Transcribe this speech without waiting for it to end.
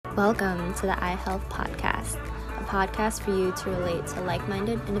Welcome to the iHealth Podcast, a podcast for you to relate to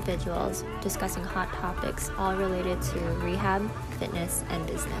like-minded individuals discussing hot topics all related to rehab, fitness, and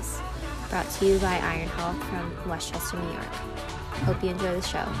business. Brought to you by Iron Health from Westchester, New York. Hope you enjoy the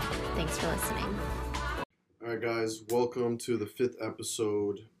show. Thanks for listening. All right, guys, welcome to the 5th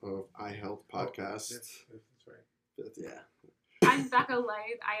episode of iHealth Podcast. That's right. 5th, yeah. I'm Becca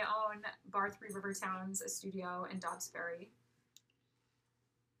Light. I own Bar 3 River Towns, a studio in Dobbs Ferry.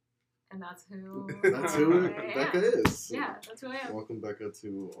 And that's who That's who I Becca am. is. Yeah, that's who I am. Welcome, Becca,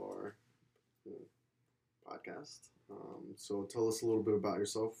 to our podcast. So tell us a little bit about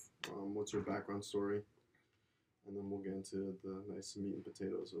yourself. What's your background story? And then we'll get into the nice meat and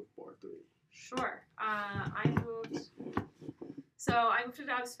potatoes of Bar 3. Sure. I moved to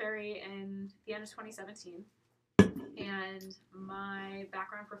Dobbs Ferry in the end of 2017. And my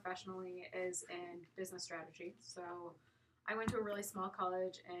background professionally is in business strategy. So I went to a really small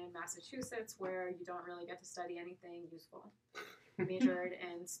college in Massachusetts where you don't really get to study anything useful. I majored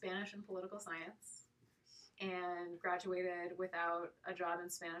in Spanish and political science and graduated without a job in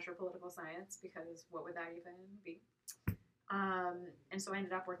Spanish or political science because what would that even be? And so I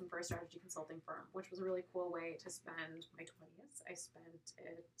ended up working for a strategy consulting firm, which was a really cool way to spend my 20s. I spent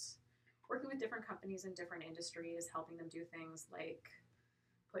it working with different companies in different industries, helping them do things like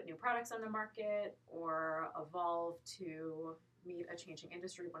put new products on the market or evolve to meet a changing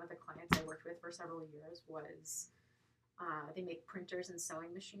industry. One of the clients I worked with for several years was they make printers and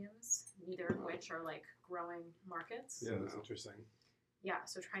sewing machines, neither of which are like growing markets. Yeah, that's interesting. Yeah,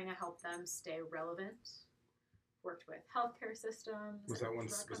 so trying to help them stay relevant. Worked with healthcare systems. Was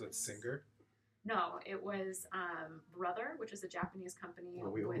that Singer? No, it was Brother, which is a Japanese company. Oh,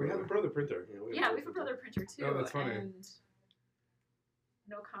 we have a Brother printer. Yeah, we have a Brother printer too. Oh, that's funny. And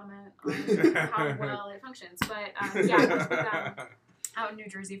no comment on how well it functions. But yeah, I worked with them out in New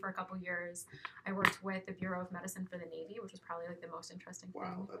Jersey for a couple years. I worked with the Bureau of Medicine for the Navy, which was probably like the most interesting thing.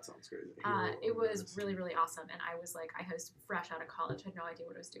 Wow, that sounds crazy. It was really, really awesome. And I was fresh out of college, had no idea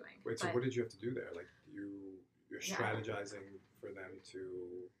what I was doing. Wait, so what did you have to do there? Like you're strategizing for them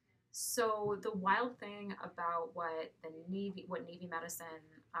to... So the wild thing about what Navy Medicine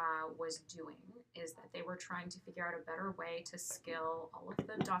was doing is that they were trying to figure out a better way to skill all of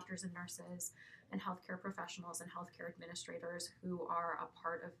the doctors and nurses and healthcare professionals and healthcare administrators who are a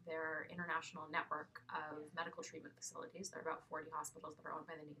part of their international network of medical treatment facilities. There are about 40 hospitals that are owned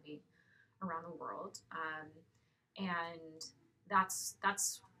by the Navy around the world. And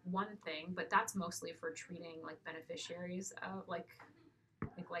that's one thing, but that's mostly for treating like beneficiaries of like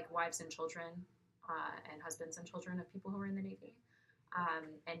wives and children and husbands and children of people who are in the Navy.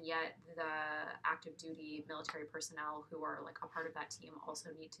 And yet the active duty military personnel who are like a part of that team also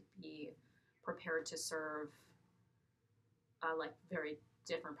need to be prepared to serve like very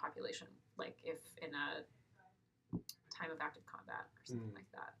different population, like if in a time of active combat or something like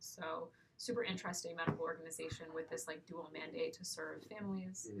that. So super interesting medical organization with this like dual mandate to serve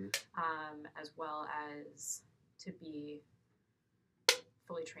families, as well as to be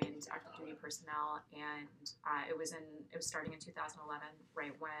fully trained active duty personnel. And it was starting in 2011,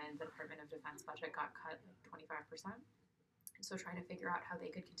 right when the Department of Defense budget got cut like 25%. So trying to figure out how they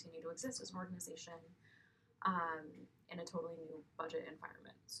could continue to exist as an organization in a totally new budget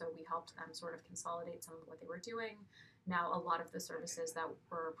environment. So we helped them sort of consolidate some of what they were doing. Now a lot of the services that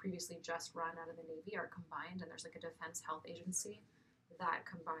were previously just run out of the Navy are combined, and there's like a defense health agency that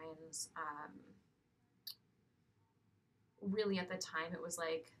combines really at the time it was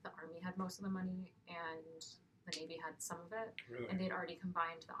like the Army had most of the money and the Navy had some of it. Really? And they'd already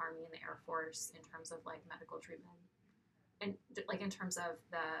combined the Army and the Air Force in terms of like medical treatment and like in terms of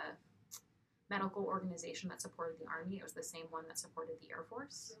the medical organization that supported the Army. It was the same one that supported the Air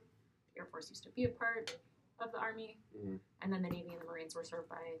Force. The Air Force used to be a part of the Army, and then the Navy and the Marines were served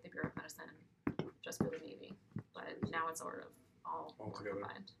by the Bureau of Medicine just for the Navy, but now it's sort of all together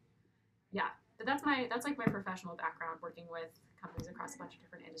combined. Yeah. But that's like my professional background, working with companies across a bunch of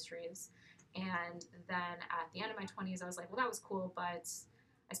different industries. And then at the end of my 20s, I was like, well, that was cool, but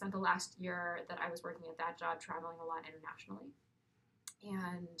I spent the last year that I was working at that job traveling a lot internationally.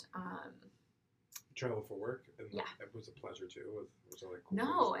 And travel for work? And yeah. It was a pleasure too. Was it like cool?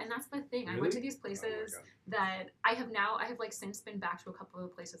 No, and that's the thing. Really? I went to these places that I have like since been back to a couple of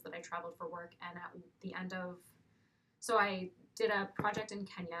the places that I traveled for work. And at the end of, so I did a project in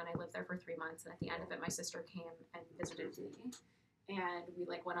Kenya and I lived there for 3 months. And at the end of it, my sister came and visited me. And we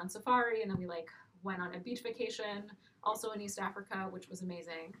like went on safari, and then we like went on a beach vacation, also in East Africa, which was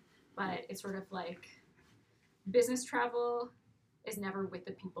amazing. But it's sort of like business travel is never with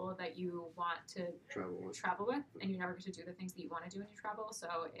the people that you want to travel with, and you never get to do the things that you want to do when you travel. So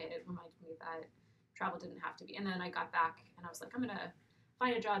it reminded me that travel didn't have to be. And then I got back and I was like, I'm gonna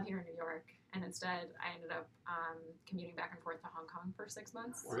find a job here in New York, and instead I ended up commuting back and forth to Hong Kong for 6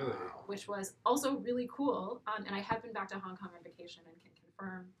 months. Really? Which was also really cool. And I have been back to Hong Kong on vacation and can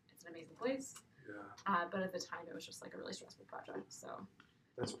confirm it's an amazing place. Yeah. But at the time, it was just like a really stressful project. So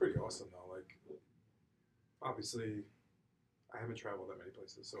That's pretty awesome, though. Like, obviously, I haven't traveled that many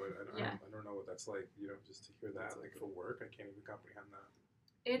places, so I don't know what that's like. You know, just to hear that, like for work, I can't even comprehend that.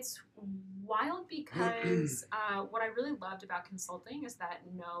 it's wild because what I really loved about consulting is that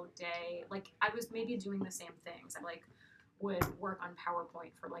no day, like I was maybe doing the same things. I like would work on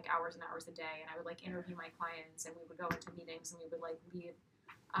PowerPoint for like hours and hours a day, and I would like interview my clients, and we would go into meetings, and we would like lead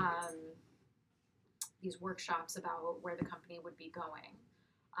these workshops about where the company would be going.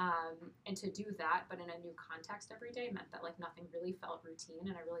 And to do that, but in a new context every day, meant that like nothing really felt routine,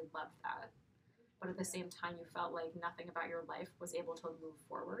 and I really loved that. But at the same time, you felt like nothing about your life was able to move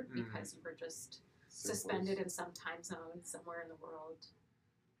forward because you were just suspended in some time zone somewhere in the world,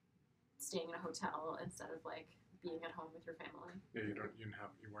 staying in a hotel instead of like being at home with your family. Yeah,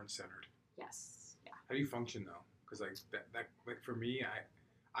 you weren't centered. Yes. Yeah. How do you function though? Because like that like for me,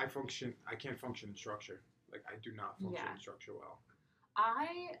 I can't function in structure. Like I do not function in structure well.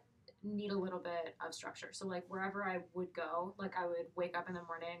 I need a little bit of structure. So like wherever I would go, like I would wake up in the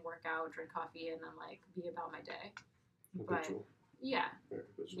morning, work out, drink coffee, and then like be about my day. Habitual. But yeah. Very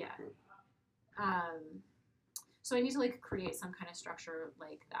habitual. Yeah. So I need to like create some kind of structure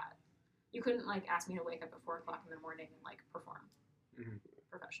like that. You couldn't like ask me to wake up at 4 o'clock in the morning and like perform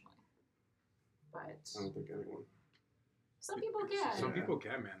professionally. But I don't think anyone. some people can. Some people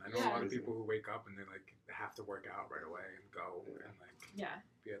can, man. I know a lot of Crazy. people who wake up and they like have to work out right away and go and like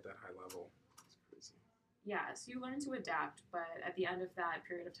be at that high level. It's crazy. Yeah, so you learn to adapt, but at the end of that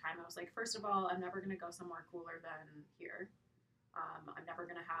period of time, I was like, first of all, I'm never going to go somewhere cooler than here. I'm never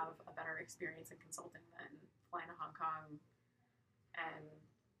going to have a better experience in consulting than flying to Hong Kong and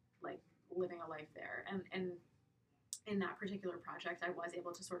like living a life there. And in that particular project, I was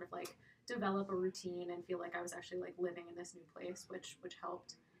able to sort of like develop a routine and feel like I was actually like living in this new place, which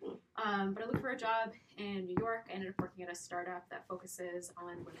helped. But I looked for a job in New York. I ended up working at a startup that focuses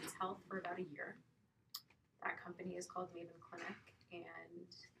on women's health for about a year. That company is called Maven Clinic, and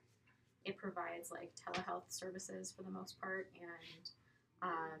it provides like telehealth services for the most part, and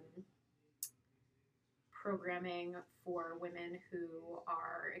programming for women who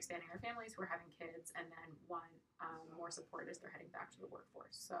are expanding their families, who are having kids, and then want more support as they're heading back to the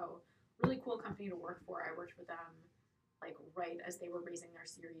workforce. So really cool company to work for. I worked with them like right as they were raising their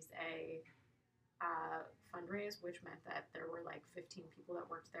Series A fundraise, which meant that there were like 15 people that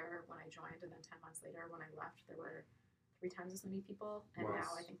worked there when I joined, and then 10 months later when I left, there were 3 times as many people, and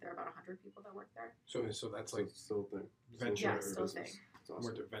now I think there are about 100 people that work there. So that's like still a thing. venture. Still a thing. It's awesome.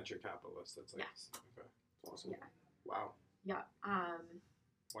 More to venture capitalists. That's like okay. It's awesome. Yeah. Wow. Yeah.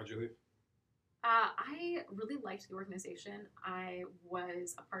 Why'd you leave? I really liked the organization. I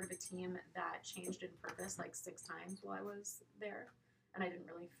was a part of a team that changed in purpose like 6 times while I was there, and I didn't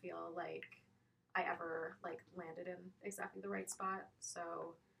really feel like I ever like landed in exactly the right spot.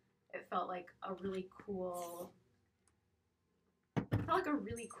 So it felt like a really cool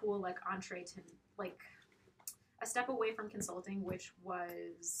like entree to like a step away from consulting, which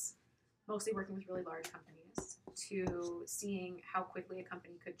was mostly working with really large companies, to seeing how quickly a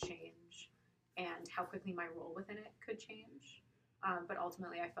company could change and how quickly my role within it could change. But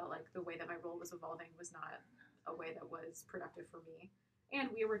ultimately, I felt like the way that my role was evolving was not a way that was productive for me. And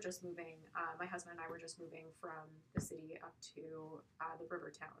we were just moving, my husband and I were just moving from the city up to the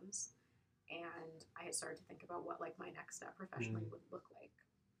river towns. And I had started to think about what like my next step professionally would look like.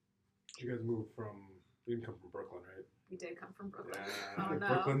 You guys moved from, you didn't come from Brooklyn, right? We did come from Brooklyn. Yeah. Oh, no.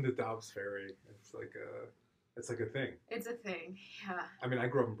 Brooklyn to Dobbs Ferry. It's like a thing. It's a thing, yeah. I mean, I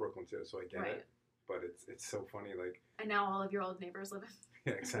grew up in Brooklyn too, so I get Right. it. But it's so funny, like. And now all of your old neighbors live in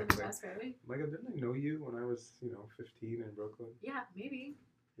Yeah, exactly. Dobbs Ferry. Like, didn't I know you when I was, 15 in Brooklyn? Yeah, maybe.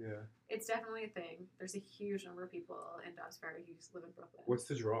 Yeah. It's definitely a thing. There's a huge number of people in Dobbs Ferry who live in Brooklyn. What's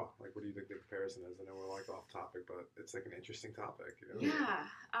the draw? Like, what do you think the comparison is? I know we're like off topic, but it's like an interesting topic, Yeah.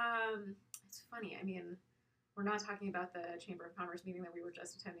 It's funny. I mean, we're not talking about the Chamber of Commerce meeting that we were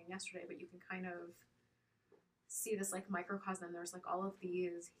just attending yesterday, but you can kind of see this like microcosm. There's like all of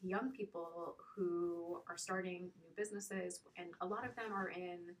these young people who are starting new businesses, and a lot of them are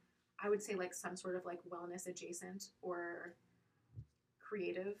in, I would say, like some sort of like wellness adjacent or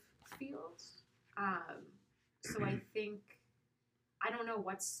creative field. So I think I don't know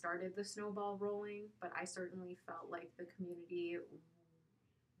what started the snowball rolling, but I certainly felt like the community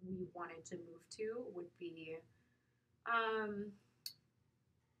we wanted to move to would be, I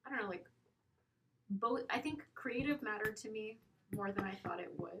don't know, like both. I think creative mattered to me more than I thought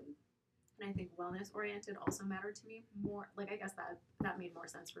it would. And I think wellness oriented also mattered to me more. Like, I guess that made more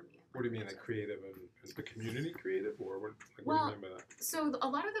sense for me. What do you mean, like creative and is the community creative, or what? Like, Well, what do you mean by that? So a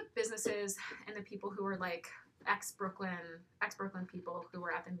lot of the businesses and the people who are like ex-Brooklyn people who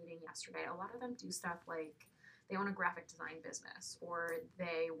were at the meeting yesterday, a lot of them do stuff like they own a graphic design business, or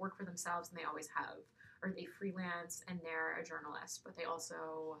they work for themselves and they always have, or they freelance and they're a journalist, but they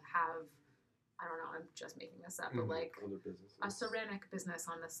also have, I don't know, I'm just making this up, but like Other businesses. a ceramic business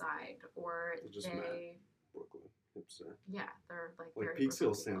on the side, or They're just they, Brooklyn hipster. yeah, they're like Like very Peekskill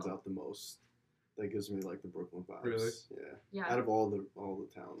Brooklyn stands people. out the most. That gives me like the Brooklyn vibes. Really? Yeah. Yeah. Out of all the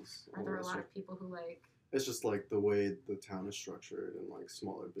towns. Are all there a those lot are- of people who like? It's just like the way the town is structured and like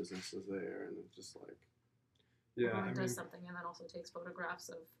smaller businesses there, and it's just like Yeah, Everyone I mean, does something and then also takes photographs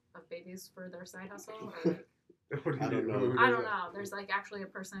of babies for their side hustle. Or like, what do you I don't mean? know. Who I does don't that? know. There's like actually a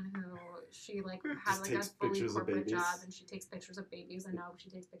person who she like had Just like a takes fully pictures of corporate babies. job and she takes pictures of babies, and now she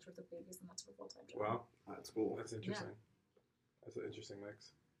takes pictures of babies and that's her full time job. Wow, that's cool. that's interesting. That's an interesting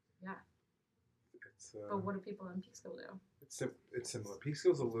mix. Yeah. It's But what do people in Peekskill do? it's similar.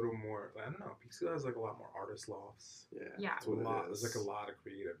 Peekskill's a little more. I don't know. Peekskill has like a lot more artist lofts. Yeah. Yeah. That's what a lot. it is. There's like a lot of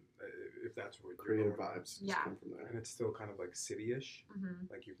creative, if that's what you're creative going vibes just Yeah. come from there. And it's still kind of like city-ish.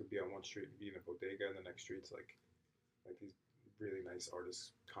 Mm-hmm. Like you could be on one street and be in a bodega, and the next street's like these really nice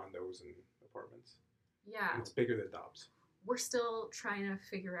artist condos and apartments. Yeah. And it's bigger than Dobbs. We're still trying to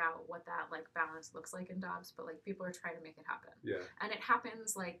figure out what that like balance looks like in Dobbs, but like people are trying to make it happen. Yeah. And it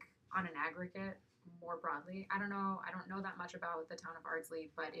happens like on an aggregate more broadly. I don't know that much about the town of Ardsley,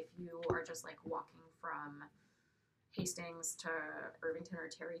 but if you are just like walking from Hastings to Irvington or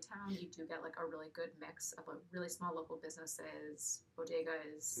Terrytown, you do get like a really good mix of like really small local businesses,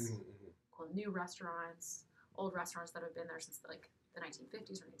 bodegas, cool new restaurants, old restaurants that have been there since like the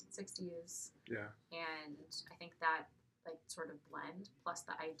 1950s or 1960s. Yeah. And I think that like sort of blend, plus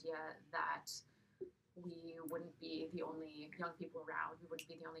the idea that we wouldn't be the only young people around, we wouldn't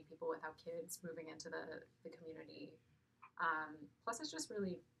be the only people without kids moving into the community. Plus it's just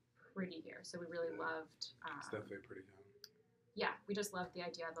really pretty here, so we really loved It's definitely pretty young. yeah, we just loved the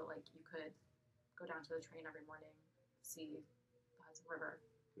idea that like you could go down to the train every morning, see the Hudson River,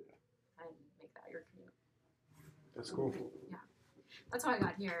 and make that your commute. That's cool. That's how I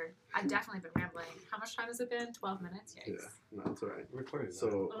got here. I've definitely been rambling. How much time has it been? 12 minutes? Yikes. Yeah, no, that's all right. We have plenty of time.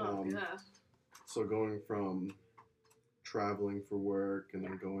 So, Oh, yeah. so going from traveling for work and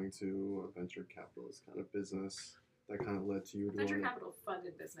then going to a venture capitalist kind of business, that kind of led to you Venture doing capital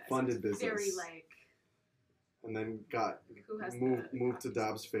funded business. Funded business. Very like, and then got who has moved to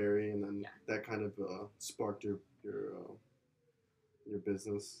Dobbs Ferry, and then Yeah. that kind of sparked your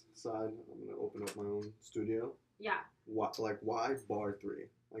business side. I'm gonna open up my own studio. Yeah, Why Bar 3?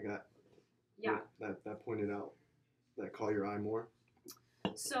 Like yeah. that pointed out that caught your eye more.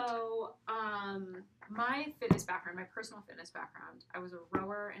 So, my fitness background, my personal fitness background, I was a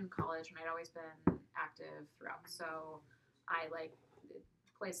rower in college and I'd always been active throughout. So, I like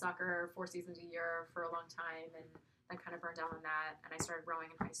played soccer 4 seasons a year for a long time, and I kind of burned out on that. And I started rowing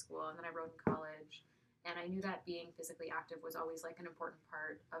in high school, and then I rowed in college. And I knew that being physically active was always like an important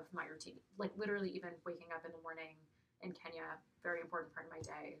part of my routine. Like literally, even waking up in the morning in Kenya, very important part of my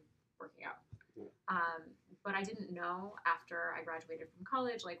day, working out. Yeah. But I didn't know after I graduated from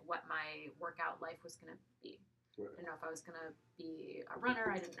college, like what my workout life was going to be. Right. I didn't know if I was going to be a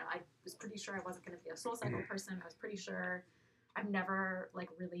runner. I didn't know. I was pretty sure I wasn't going to be a SoulCycle person. I was pretty sure I've never like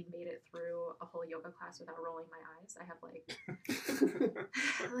really made it through a whole yoga class without rolling my eyes. I have like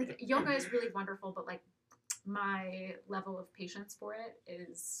yoga is really wonderful, but like my level of patience for it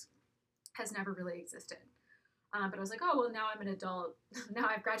has never really existed. But I was like, oh, well, now I'm an adult. Now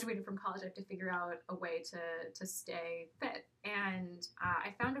I've graduated from college. I have to figure out a way to stay fit. And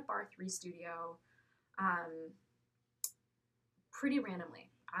I found a Bar 3 studio pretty randomly.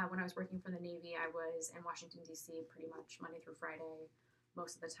 When I was working for the Navy, I was in Washington, D.C. pretty much Monday through Friday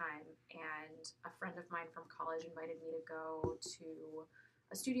most of the time. And a friend of mine from college invited me to go to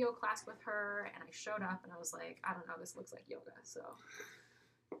a studio class with her. And I showed up and I was like, I don't know, this looks like yoga. So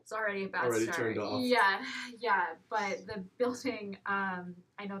it's already a bad start. Turned off. Yeah. But the building, I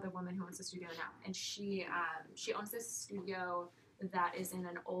know the woman who owns the studio now. And she owns this studio that is in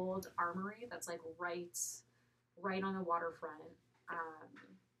an old armory that's like right on the waterfront.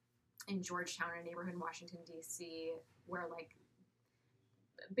 In Georgetown, a neighborhood in Washington, D.C., where like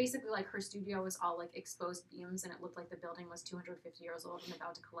basically like her studio was all like exposed beams, and it looked like the building was 250 years old and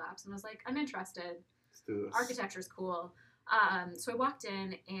about to collapse. And I was like, I'm interested. Let's do this. Architecture's cool. So I walked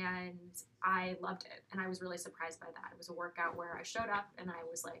in and I loved it, and I was really surprised by that. It was a workout where I showed up and I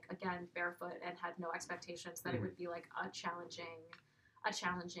was like, again, barefoot and had no expectations that it would be like a challenging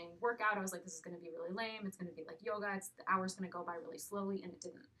workout. I was like, this is going to be really lame. It's going to be like yoga. The hour's going to go by really slowly, and it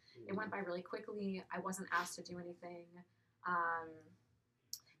didn't. It went by really quickly. I wasn't asked to do anything.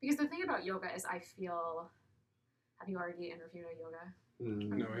 Because the thing about yoga is I feel, have you already interviewed a yoga?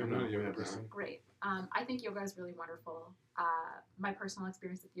 No, I'm not a yoga person. Great. I think yoga is really wonderful. My personal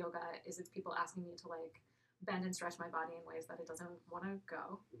experience with yoga is it's people asking me to like bend and stretch my body in ways that it doesn't want to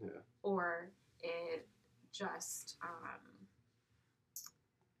go. Yeah. Or it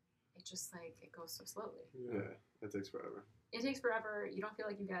just like it goes so slowly. Yeah. It takes forever. It takes forever. You don't feel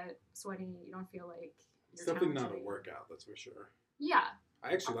like you get sweaty. You don't feel like It's you're definitely not a challenging. workout, that's for sure. Yeah.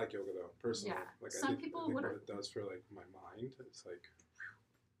 I actually like yoga though, personally. Yeah. Like Some I people think would- what it does for like my mind, it's like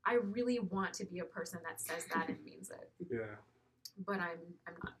I really want to be a person that says that and means it, yeah. but I'm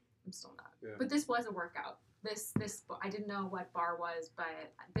not. I'm still not. Yeah. But this was a workout. This I didn't know what bar was,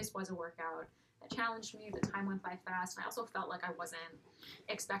 but this was a workout that challenged me. The time went by fast, and I also felt like I wasn't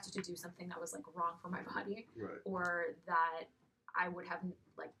expected to do something that was like wrong for my body, Right. or that I would have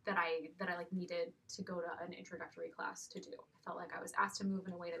like that I like needed to go to an introductory class to do. I felt like I was asked to move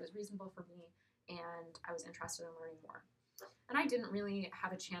in a way that was reasonable for me, and I was interested in learning more. And I didn't really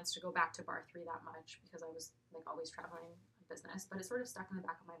have a chance to go back to Bar 3 that much because I was like always traveling on business, but it sort of stuck in the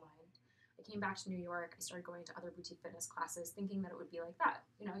back of my mind. I came back to New York. I started going to other boutique fitness classes thinking that it would be like that.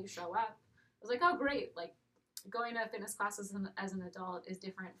 You know, you show up. I was like, oh, great. Like going to fitness classes as an adult is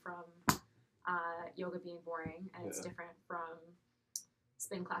different from yoga being boring, and it's Yeah. different from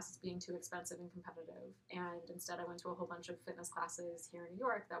spin classes being too expensive and competitive. And instead I went to a whole bunch of fitness classes here in New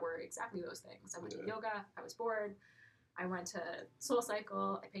York that were exactly those things. I went to Yeah. yoga. I was bored. I went to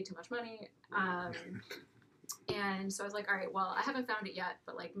SoulCycle. I paid too much money. And so I was like, all right, well, I haven't found it yet,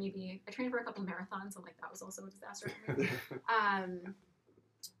 but like maybe I trained for a couple marathons, and like that was also a disaster for me.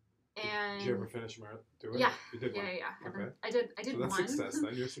 And Did you ever finish do it? yeah, You did one. yeah. Okay. I did So that's one. success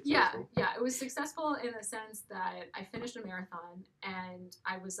then. You're Yeah, successful. yeah. It was successful in the sense that I finished a marathon, and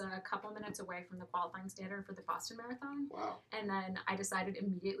I was a couple minutes away from the qualifying standard for the Boston Marathon. Wow. And then I decided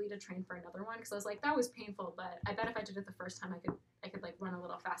immediately to train for another one because I was like, that was painful, but I bet if I did it the first time, I could like run a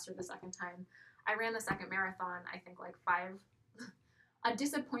little faster the second time. I ran the second marathon, I think like a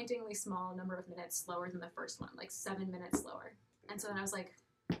disappointingly small number of minutes slower than the first one, like 7 minutes slower. And so then I was like,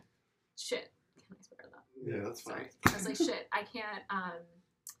 shit. Can I swear that? Yeah, that's fine. Sorry. I was like, shit, I can't.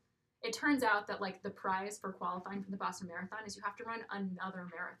 It turns out that like the prize for qualifying for the Boston Marathon is you have to run another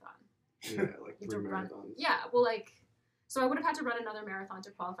marathon. Yeah, like You 3 have to run. marathons. Yeah, well, like, so I would have had to run another marathon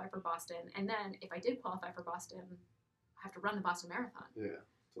to qualify for Boston, and then if I did qualify for Boston, I have to run the Boston Marathon. Yeah.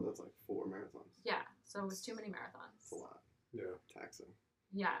 So that's like 4 marathons. Yeah, so it was too many marathons. That's a lot. Yeah. Taxing.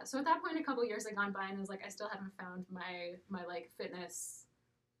 Yeah, so at that point, a couple years had gone by, and I was like, I still haven't found my like fitness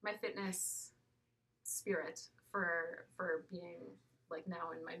spirit for being like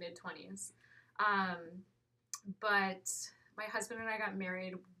now in my mid-20s. But my husband and I got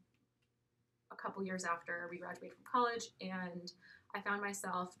married a couple years after we graduated from college, and I found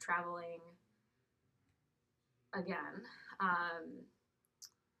myself traveling again. I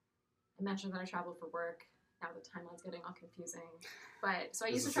mentioned that I traveled for work. Now the timeline's getting all confusing. But so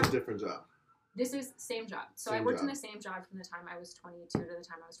I This used to is a travel. different job. This is same job. So I Same worked in job. the same job from the time I was 22 to the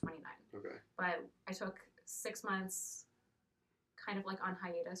time I was 29. Okay. But I took 6 months kind of like on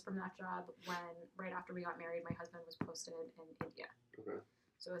hiatus from that job when right after we got married, my husband was posted in India. Okay.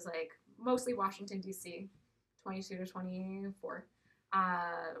 So it was like mostly Washington, D.C., 22 to 24.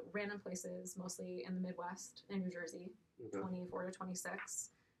 Random places, mostly in the Midwest and New Jersey, Okay. 24 to 26.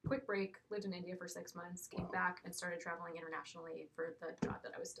 Quick break, lived in India for 6 months, came Wow. back and started traveling internationally for the job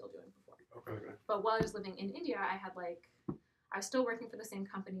that I was still doing before. Okay. Okay. But while I was living in India, I was still working for the same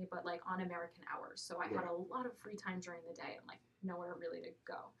company, but like on American hours. So I had Right. a lot of free time during the day and like nowhere really to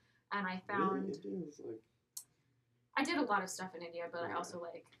go. And I Really? found Indians, like, I did a lot of stuff in India, but I Okay. also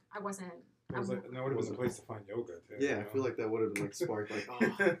like I wasn't. It was like, that would have been a place to find yoga too. yeah, I you know? feel like that would have been like sparked, like, oh,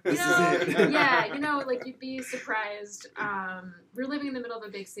 You this know, is it. yeah, you know, like you'd be surprised. We're living in the middle of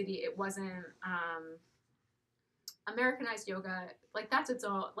a big city. It wasn't Americanized yoga. Like that's its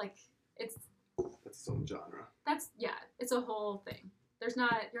own. Like it's That's its own genre. it's a whole thing.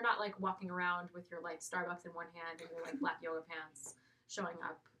 You're not like walking around with your like Starbucks in one hand and your like black yoga pants showing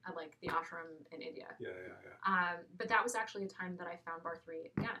up at like the ashram in India. Yeah, yeah, yeah. But that was actually a time that I found Bar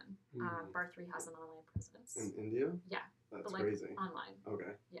 3 again. Mm. Bar 3 has an online presence. In India? Yeah, That's but like crazy. online.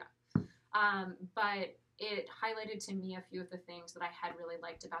 Okay. But it highlighted to me a few of the things that I had really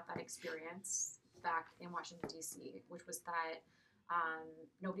liked about that experience back in Washington, D.C., which was that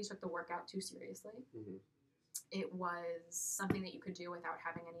nobody took the workout too seriously. Mm-hmm. It was something that you could do without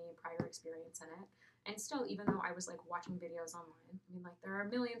having any prior experience in it. And still, even though I was like watching videos online, I mean, like there are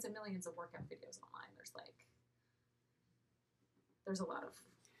millions and millions of workout videos online. There's a lot of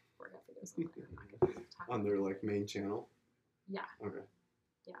workout videos online. I'm not gonna talk On about their it. like main channel. Yeah. Okay.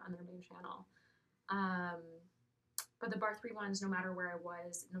 Yeah, on their main channel. But the Bar3 ones, no matter where I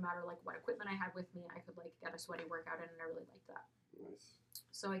was, no matter like what equipment I had with me, I could like get a sweaty workout in, and I really liked that. Nice.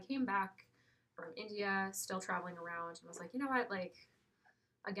 So I came back from India, still traveling around, and was like, you know what, like,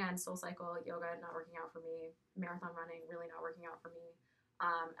 again, SoulCycle, yoga, not working out for me, marathon running, really not working out for me.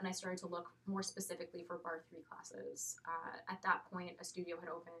 And I started to look more specifically for Bar3 classes. At that point, a studio had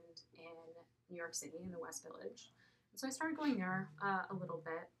opened in New York City in the West Village. So I started going there a little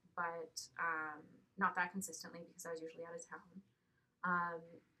bit, but not that consistently because I was usually out of town.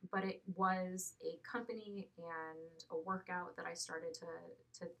 But it was a company and a workout that I started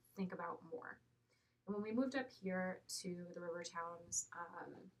to think about more. And when we moved up here to the River Towns,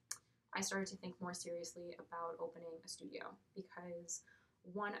 I started to think more seriously about opening a studio because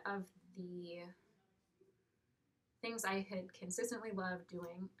one of the things I had consistently loved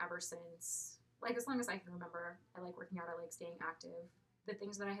doing ever since, like as long as I can remember, I like working out, I like staying active. The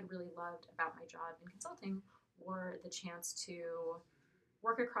things that I had really loved about my job in consulting were the chance to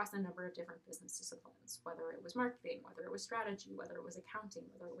work across a number of different business disciplines, whether it was marketing, whether it was strategy, whether it was accounting,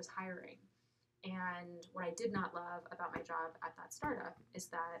 whether it was hiring. And what I did not love about my job at that startup is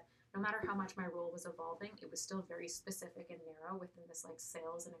that no matter how much my role was evolving, it was still very specific and narrow within this like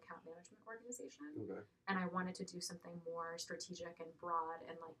sales and account management organization. Okay. And I wanted to do something more strategic and broad,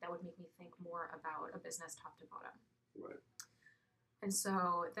 and like that would make me think more about a business top to bottom. Right. And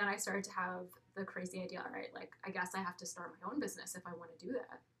so then I started to have the crazy idea, all right, like I guess I have to start my own business if I want to do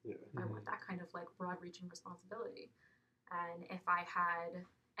that. Yeah. If I want that kind of like broad reaching responsibility. And if I had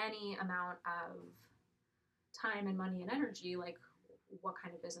any amount of time and money and energy, like what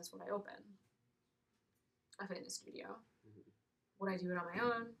kind of business would I open? A fitness studio. Mm-hmm. Would I do it on my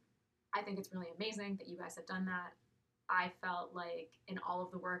own? I think it's really amazing that you guys have done that. I felt like in all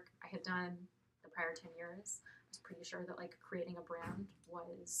of the work I had done the prior 10 years, I was pretty sure that like creating a brand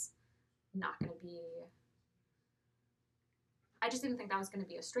was not going to be, I just didn't think that was going to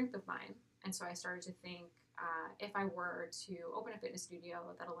be a strength of mine. And so I started to think if I were to open a fitness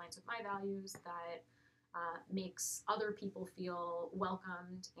studio that aligns with my values, that makes other people feel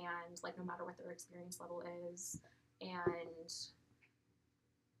welcomed and like no matter what their experience level is, and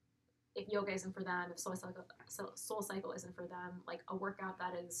if yoga isn't for them, if SoulCycle isn't for them, like a workout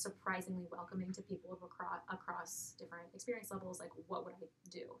that is surprisingly welcoming to people across different experience levels, like what would I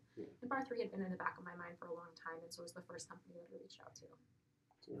do? Yeah. And Bar3 had been in the back of my mind for a long time, and so it was the first company that I reached out to.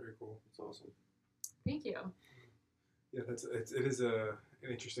 It's very cool. It's awesome. Thank you. Yeah, it is an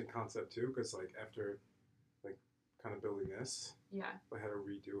interesting concept too, because like after like kind of building this, Yeah. if I had to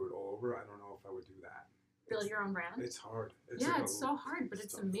redo it all over, I don't know if I would do that. Build your own brand? It's hard. It's so hard, but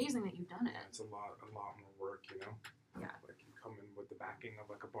it's tough. amazing that you've done it. Yeah, it's a lot more work, you know. Yeah. Like you come in with the backing of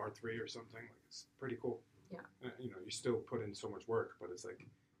like a Bar3 or something, like it's pretty cool. Yeah. And, you know, you still put in so much work, but it's like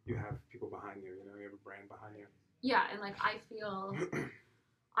you have people behind you. You know, you have a brand behind you. Yeah, and like I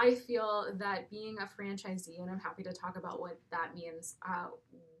feel that being a franchisee, and I'm happy to talk about what that means.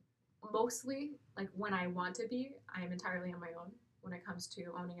 Mostly, like when I want to be, I am entirely on my own when it comes to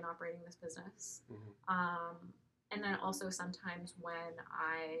owning and operating this business. Mm-hmm. And then also sometimes when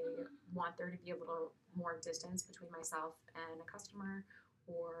I want there to be a little more distance between myself and a customer,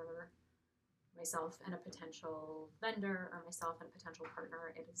 or myself and a potential vendor, or myself and a potential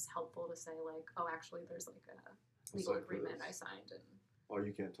partner, it is helpful to say like, oh, actually there's like a legal Aside for agreement this. I signed. And Oh,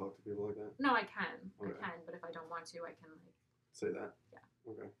 you can't talk to people like that? no, I can, Okay. but if I don't want to, I can like, Say that? Yeah.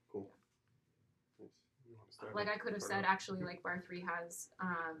 Okay, cool. Nice. You wanna start like it? I could have Or said no? actually like Bar3 has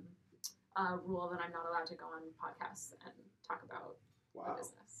a rule that I'm not allowed to go on podcasts and talk about the Wow.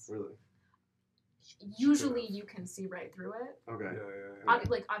 business. Really? Usually you can see right through it. Okay. Yeah.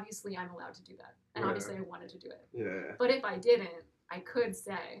 Like obviously I'm allowed to do that, and Yeah. obviously I wanted to do it. Yeah. But if I didn't, I could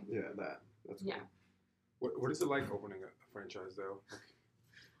say, Yeah, that's Yeah. cool. What is it like opening a franchise though? Like,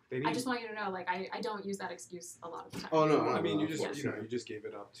 they need. I just want you to know, like I don't use that excuse a lot of the time. Oh, no. Well, I mean, you just of course. you just gave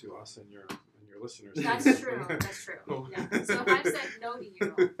it up to us and your listeners. That's true. That's true. Oh. Yeah. So if I've said no to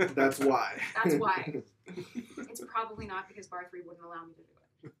you, That's why. that's why. It's probably not because Bar3 wouldn't allow me to do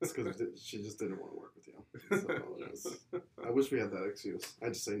it. It's because she just didn't want to work with you. So it was- I wish we had that excuse. I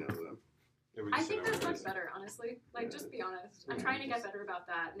just say no to them. Yeah, we I just think said that's our much better, honestly. Like, Yeah, just be honest. I'm yeah, trying to get just- better about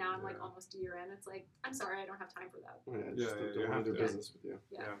that. Now I'm like Yeah. almost a year in. It's like, I'm sorry, I don't have time for that. Yeah, Yeah, just yeah, don't you want have to do to. business with you.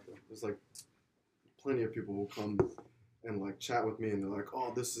 Yeah. There's like plenty of people who come and like chat with me and they're like,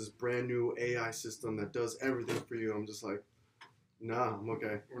 oh, this is brand new AI system that does everything for you. I'm just like, nah, I'm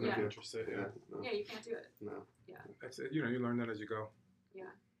okay. We're not Yeah. interested. Yeah, Yeah. no, Yeah, you can't do it. no. That's it. You know, you learn that as you go.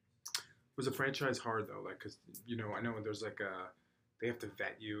 Yeah. Was a franchise hard though? Like, cause you know, I know when there's like they have to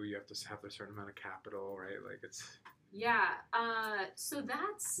vet you. You have to have a certain amount of capital, right? Like it's. Yeah. So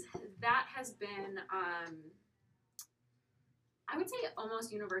that has been, I would say,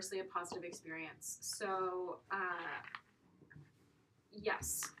 almost universally a positive experience. So,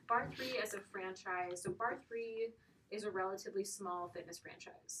 yes, Bar 3 as a franchise. So Bar 3 is a relatively small fitness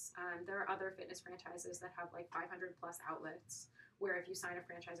franchise. There are other fitness franchises that have like 500 plus outlets, where if you sign a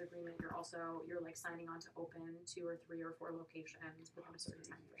franchise agreement, you're like signing on to open 2 or 3 or 4 locations within a certain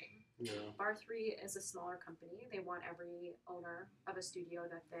time frame. Yeah. Bar 3 is a smaller company. They want every owner of a studio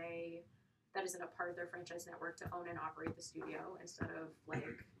that isn't a part of their franchise network to own and operate the studio instead of like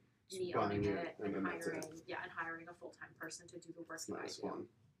me Just buying owning it, it and and then that's it. hiring a full-time person to do the work It's that not I as do. fun.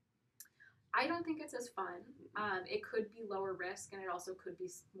 I don't think it's as fun. It could be lower risk, and it also could be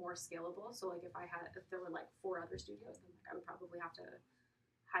more scalable. So, like, if there were like 4 other studios, then like I would probably have to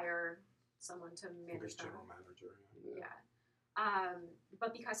hire someone to manage them. General manager. Yeah.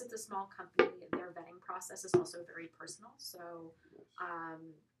 But because it's a small company, their vetting process is also very personal. So,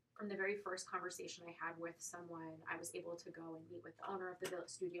 from the very first conversation I had with someone, I was able to go and meet with the owner of the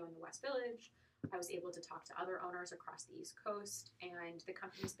studio in the West Village. I was able to talk to other owners across the East Coast, and the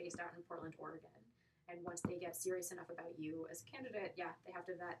company is based out in Portland, Oregon. And once they get serious enough about you as a candidate, yeah, they have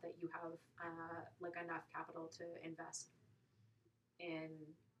to vet that you have like enough capital to invest in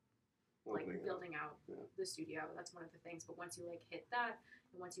like Opening it. building out Yeah. the studio. That's one of the things. But once you like hit that,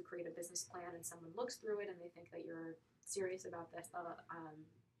 and once you create a business plan and someone looks through it and they think that you're serious about this,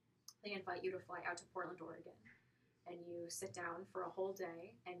 they invite you to fly out to Portland, Oregon, and you sit down for a whole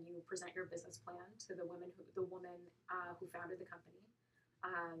day and you present your business plan to the woman who founded the company,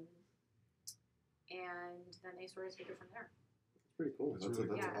 and then they sort of take it from there. It's pretty cool. That's That's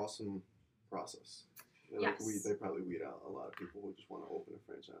really an cool. awesome process. Yes. They probably weed out a lot of people who just want to open a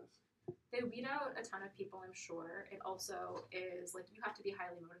franchise. They weed out a ton of people, I'm sure. It also is like you have to be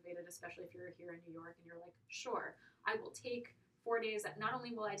highly motivated, especially if you're here in New York and you're like, sure, I will take 4 days. Not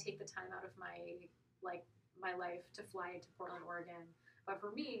only will I take the time out of my life to fly to Portland, Oregon, but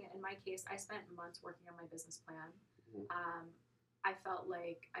for me, in my case, I spent months working on my business plan. Mhm. I felt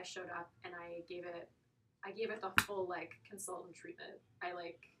like I showed up and I gave it the full like consultant treatment.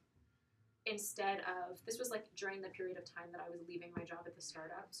 Instead of, this was like during the period of time that I was leaving my job at the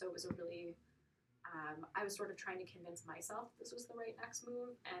startup, so it was a really, I was sort of trying to convince myself this was the right next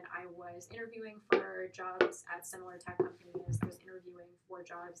move, and I was interviewing for jobs at similar tech companies. I was interviewing for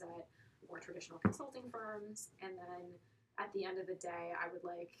jobs at more traditional consulting firms, and then at the end of the day, I would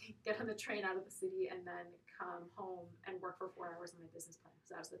like get on the train out of the city and then come home and work for 4 hours on my business plan because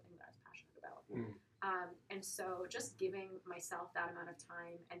that was the thing that I was passionate about. And so just giving myself that amount of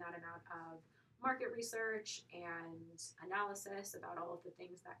time and that amount of market research and analysis about all of the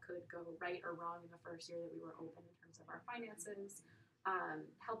things that could go right or wrong in the first year that we were open in terms of our finances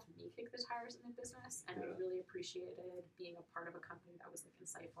helped me kick the tires in the business. And I really appreciated being a part of a company that was like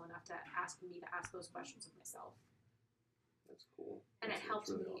insightful enough to ask me to ask those questions of myself. That's cool. And That's it helped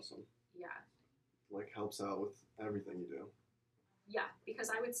really me. awesome. Yeah. Like helps out with everything you do. Yeah, because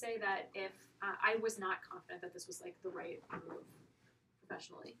I would say that if I was not confident that this was like the right move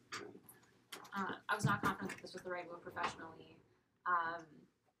professionally. I was not confident that this was the right move professionally.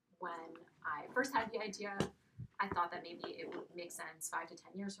 When I first had the idea, I thought that maybe it would make sense 5 to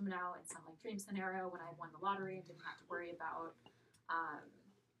 10 years from now in some like dream scenario when I won the lottery and didn't have to worry about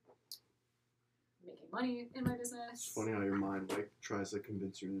making money in my business. It's funny how your mind like tries to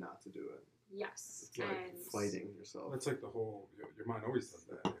convince you not to do it. Yes. It's like fighting yourself. That's like the whole. Your mind always does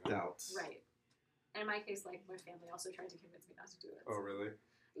that. You know? Doubts. Right. In my case, like my family also tried to convince me not to do it. Oh really?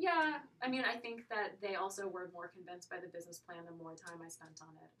 Yeah, I mean, I think that they also were more convinced by the business plan the more time I spent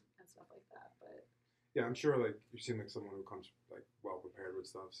on it and stuff like that. But yeah, I'm sure like you seem like someone who comes like well prepared with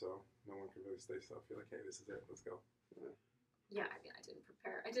stuff, so no one can really say stuff. You're like, hey, this is it, let's go. yeah, I mean,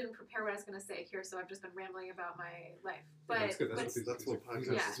 I didn't prepare what I was going to say here, so I've just been rambling about my life. But That's good. That's what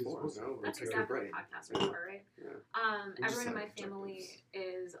podcasts Yeah. is for. No? that's It's your exactly brain. what podcasts are for, right? Yeah. We just Everyone in have my family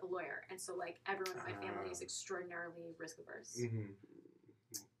is a lawyer, and so like everyone in my family is Ah. extraordinarily risk averse. Mm-hmm.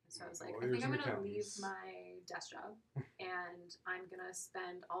 So I was like, I Lawyers think I'm and going to leave accountants. my desk job, and I'm going to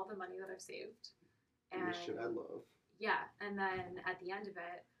spend all the money that I've saved. Do the shit I love. Yeah, and then at the end of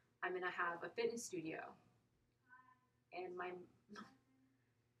it, I'm gonna have a fitness studio. And my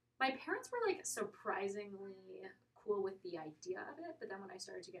parents were like surprisingly cool with the idea of it, but then when I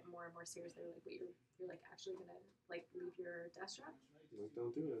started to get more and more serious, they were like, "Wait, you're like actually gonna like leave your desk job?" Like,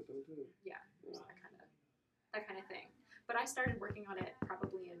 don't do it. Yeah, it was that kind of thing. But I started working on it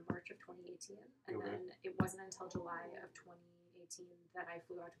probably in March of 2018, and Okay. then it wasn't until July of 2018 that I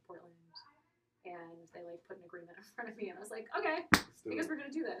flew out to Portland, and they like put an agreement in front of me, and I was like, "Okay, Let's do I guess it. we're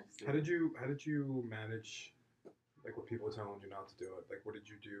gonna do this." How did you manage like what people were telling you not to do it? Like what did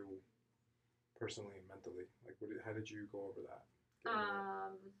you do personally and mentally? Like how did you go over that?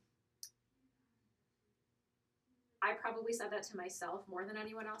 I probably said that to myself more than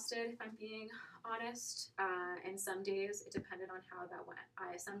anyone else did, if I'm being honest. And some days it depended on how that went.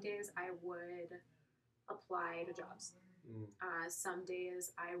 Some days I would apply to jobs. Some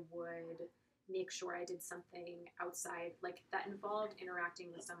days I would make sure I did something outside, like that involved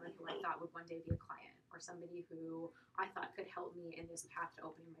interacting with someone who I thought would one day be a client, or somebody who I thought could help me in this path to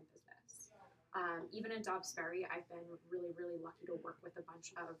opening my business. Even in Dobbs Ferry, I've been really, really lucky to work with a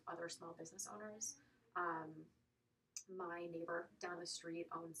bunch of other small business owners. My neighbor down the street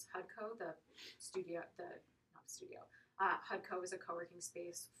owns HUDCO, HUDCO is a co-working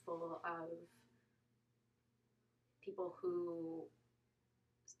space full of people who,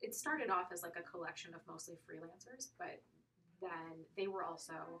 it started off as like a collection of mostly freelancers, but then they were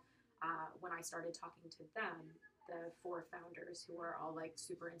also, when I started talking to them, the 4 founders who are all like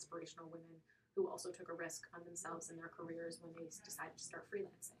super inspirational women who also took a risk on themselves and their careers when they decided to start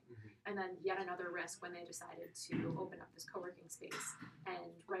freelancing. And then yet another risk when they decided to open up this co-working space.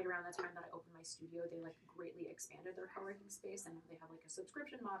 And right around the time that I opened my studio, they like greatly expanded their co-working space, and they have like a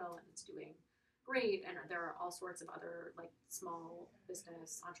subscription model, and it's doing great. And there are all sorts of other like small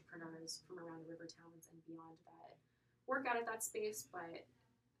business entrepreneurs from around the river towns and beyond that work out of that space, but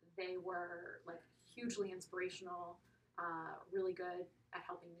they were like hugely inspirational, really good at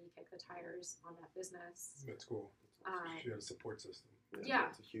helping me kick the tires on that business. That's cool. You had a support system. Yeah.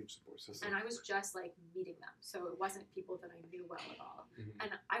 It's a huge support system. And I was just like meeting them, so it wasn't people that I knew well at all.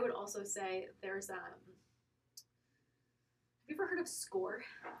 And I would also say there's have you ever heard of SCORE?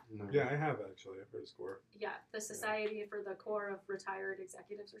 No. Yeah, I have actually. I've heard of SCORE. Yeah, the Society for the Corps of Retired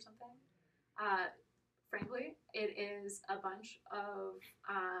Executives or something. Frankly, it is a bunch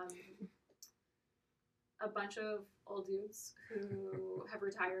of old dudes who have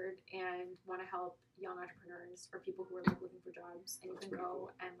retired and want to help young entrepreneurs or people who are like looking for jobs, and you can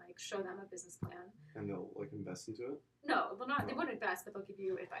go and like show them a business plan. And they'll like invest into it? No, they'll not. They won't invest, but they'll give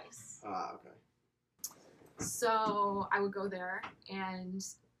you advice. Okay. So I would go there, and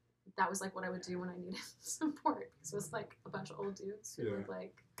that was like what I would do when I needed support. So it's like a bunch of old dudes who would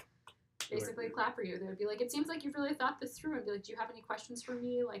like basically clap for you. They would be like, "It seems like you've really thought this through," and be like, "Do you have any questions for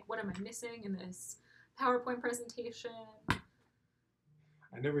me? Like, what am I missing in this PowerPoint presentation?"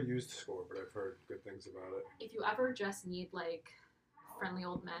 I never used SCORE, but I've heard good things about it. If you ever just need like friendly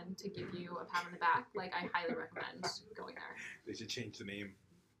old men to give you a pat on the back, like I highly recommend going there. They should change the name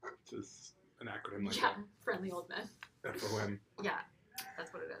to an acronym like Yeah, friendly old men. that. FOM. Yeah,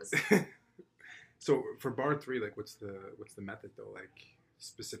 that's what it is. So for Bar 3, like what's the method though? Like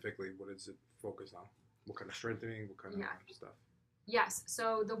specifically, what is it focused on? What kind of strengthening? What kind of stuff? Yes.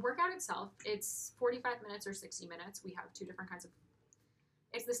 So the workout itself, it's 45 minutes or 60 minutes. We have 2 different kinds of.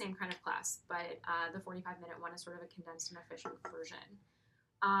 It's the same kind of class, but the 45-minute one is sort of a condensed and efficient version.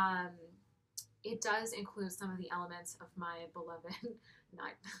 It does include some of the elements of my beloved,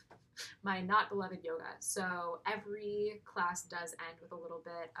 not beloved yoga. So every class does end with a little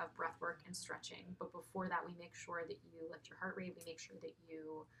bit of breath work and stretching. But before that, we make sure that you lift your heart rate. We make sure that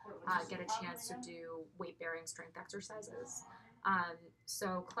you get a chance to do weight-bearing strength exercises.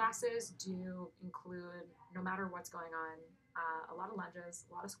 So classes do include, no matter what's going on, a lot of lunges,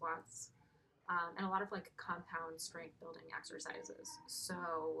 a lot of squats, and a lot of like compound strength building exercises.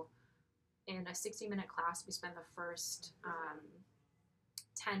 So in a 60-minute class, we spend the first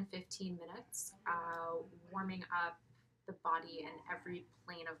 10-15 minutes warming up the body in every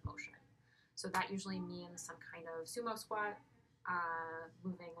plane of motion. So that usually means some kind of sumo squat,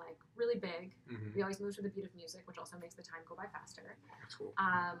 moving like really big. We always move to the beat of music, which also makes the time go by faster. That's cool.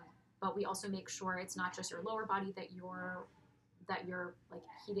 But we also make sure it's not just your lower body that you're like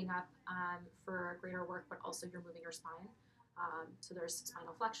heating up for greater work, but also you're moving your spine. So there's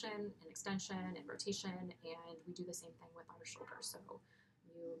spinal flexion and extension and rotation, and we do the same thing with our shoulders. So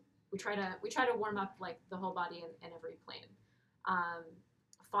we try to warm up like the whole body in every plane.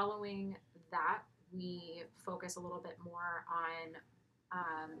 Following that, we focus a little bit more on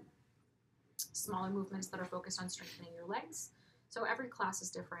smaller movements that are focused on strengthening your legs. So every class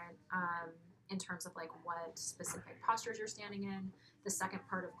is different in terms of like what specific postures you're standing in. The second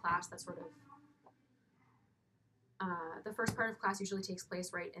part of class, that's sort of the first part of class usually takes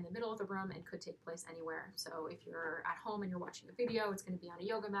place right in the middle of the room and could take place anywhere. So if you're at home and you're watching a video, it's going to be on a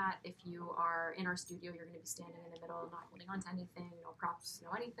yoga mat. If you are in our studio, you're going to be standing in the middle, not holding on to anything, no props,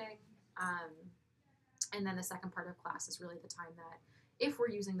 no anything. And then the second part of class is really the time that if we're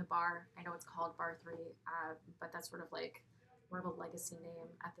using the bar, I know it's called Bar 3, but that's sort of like more of a legacy name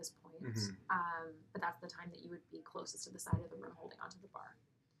at this point. But that's the time that you would be closest to the side of the room holding onto the bar.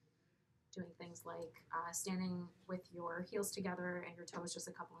 Doing things like standing with your heels together and your toes just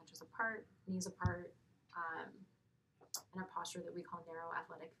a couple inches apart, knees apart, in a posture that we call narrow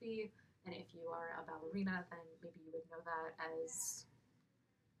athletic V. And if you are a ballerina, then maybe you would know that as,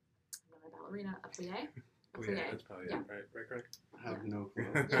 I'm not a ballerina, a plie. Yeah, that's probably it, right, Greg? I have no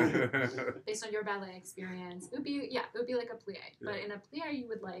clue. Based on your ballet experience, it would be like a plie. Yeah. But in a plie, you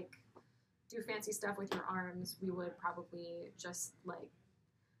would like do fancy stuff with your arms. We would probably just like,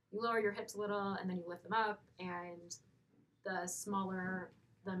 you lower your hips a little and then you lift them up, and the smaller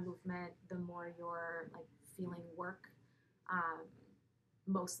the movement, the more you're like feeling work,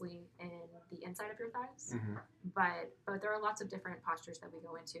 mostly in the inside of your thighs. But there are lots of different postures that we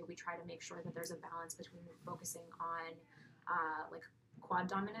go into. We try to make sure that there's a balance between focusing on like quad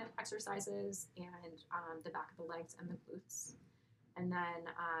dominant exercises and the back of the legs and the glutes. And then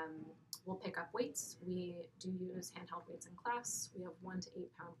we'll pick up weights. We do use handheld weights in class. We have 1 to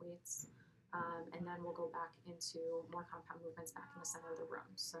 8 pound weights. And then we'll go back into more compound movements back in the center of the room.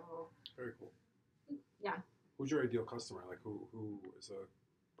 So very cool. Yeah. Who's your ideal customer? Like who is a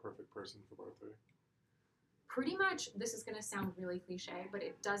perfect person for Bar 3? Pretty much, this is going to sound really cliche, but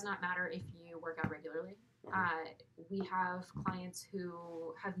it does not matter if you work out regularly. We have clients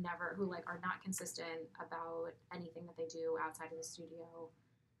who are not consistent about anything that they do outside of the studio.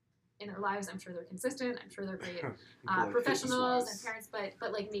 In their lives, I'm sure they're consistent. I'm sure they're great professionals and parents,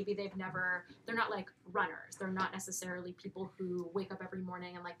 but like maybe they're not like runners. They're not necessarily people who wake up every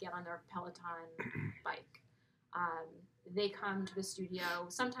morning and like get on their Peloton bike. They come to the studio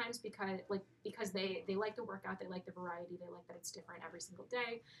sometimes because they like the workout, they like the variety, they like that it's different every single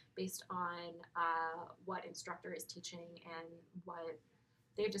day based on what instructor is teaching and what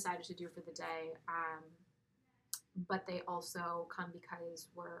they've decided to do for the day. But they also come because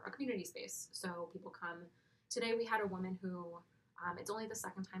we're a community space. So people come. Today we had a woman who, it's only the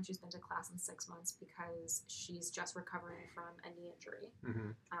second time she's been to class in 6 months because she's just recovering from a knee injury.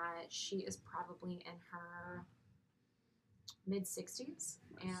 She is probably in her mid-60s,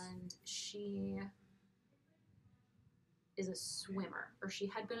 and she is a swimmer, or she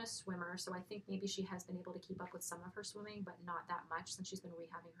had been a swimmer, so I think maybe she has been able to keep up with some of her swimming, but not that much since she's been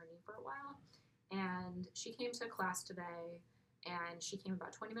rehabbing her knee for a while. And she came to class today, and she came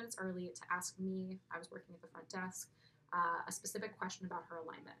about 20 minutes early to ask me, I was working at the front desk, a specific question about her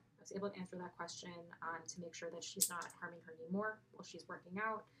alignment. I was able to answer that question to make sure that she's not harming her knee more while she's working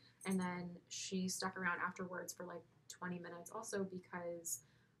out. And then she stuck around afterwards for like 20 minutes also because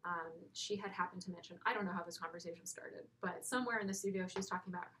she had happened to mention, I don't know how this conversation started, but somewhere in the studio she was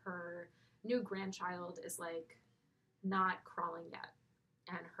talking about her new grandchild is like not crawling yet.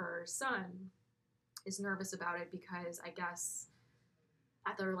 And her son is nervous about it because I guess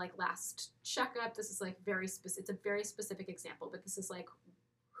at their like last checkup, this is like it's a very specific example, but this is like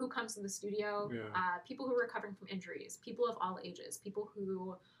who comes to the studio, people who are recovering from injuries, people of all ages, people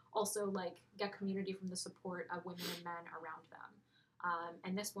who also like get community from the support of women and men around them.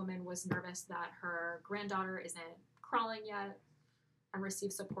 And this woman was nervous that her granddaughter isn't crawling yet and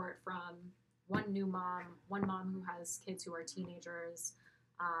received support from one mom who has kids who are teenagers,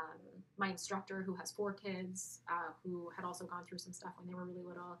 my instructor who has 4 kids, who had also gone through some stuff when they were really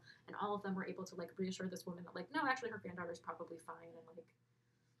little, and all of them were able to like reassure this woman that like, no, actually her granddaughter's probably fine, and like,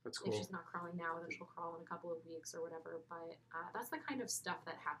 that's cool. If she's not crawling now, then she'll crawl in a couple of weeks or whatever. But that's the kind of stuff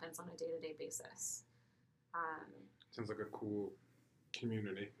that happens on a day-to-day basis. Sounds like a cool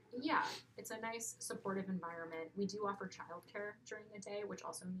community. Yeah, it's a nice, supportive environment. We do offer childcare during the day, which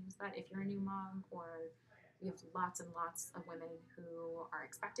also means that if you're a new mom or we have lots and lots of women who are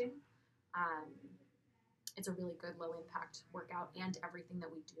expecting, it's a really good low-impact workout, and everything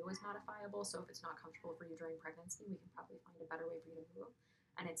that we do is modifiable. So if it's not comfortable for you during pregnancy, we can probably find a better way for you to move.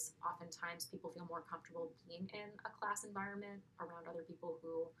 And it's oftentimes people feel more comfortable being in a class environment around other people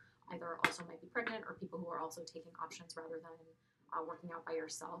who either also might be pregnant or people who are also taking options rather than working out by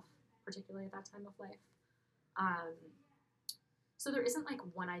yourself, particularly at that time of life. So there isn't like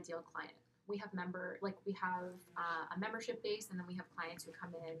one ideal client. we have a membership base, and then we have clients who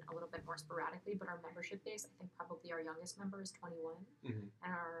come in a little bit more sporadically. But our membership base, I think probably our youngest member is 21, Mm-hmm.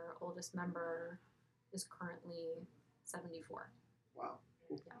 and our oldest member is currently 74. Wow.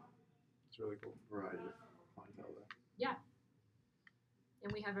 Cool. Yeah. It's really cool. Variety of clientele there. Yeah.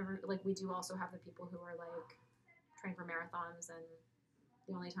 And we have we do also have the people who are like train for marathons, and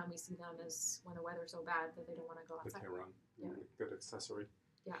the only time we see them is when the weather's so bad that they don't want to go They outside. can't run. Yeah. Good accessory.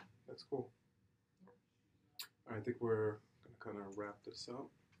 Yeah. That's cool. Yeah. All right, I think we're going to kind of wrap this up.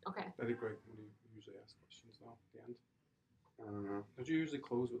 Okay. I think, Greg, when you usually ask questions now at the end. I don't know. Don't you usually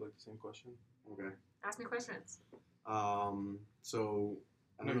close with like the same question? Okay. Ask me questions. So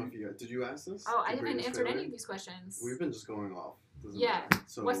I don't know if you did you ask this? Oh, I The haven't greatest answered failure? any of these questions. We've been just going off. Doesn't Yeah. matter.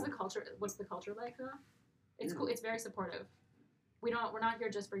 So What's the culture like though? It's Yeah. cool. It's very supportive. We're not here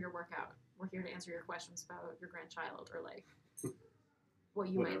just for your workout. We're here to answer your questions about your grandchild or like what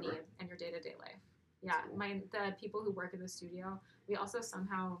you might Whatever. need in your day-to-day life. Yeah, Cool. the people who work in the studio, we also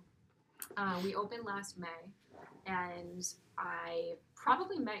somehow we opened last May, and I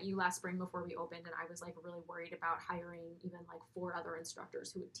probably met you last spring before we opened, and I was like really worried about hiring even like 4 other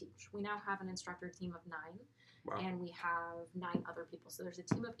instructors who would teach. We now have an instructor team of 9. Wow. And we have 9 other people. So there's a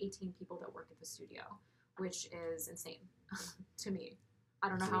team of 18 people that work at the studio, which is insane to me. I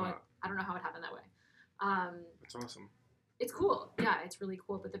don't know That's a how lot. I don't know how it happened that way. That's awesome. It's cool. Yeah, it's really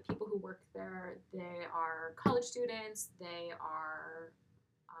cool. But the people who work there, they are college students. They are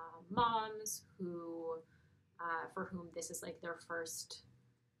moms who, for whom this is like their first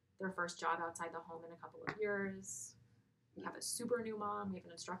job outside the home in a couple of years. We have a super new mom. We have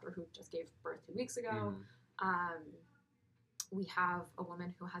an instructor who just gave birth 2 weeks ago. Mhm. We have a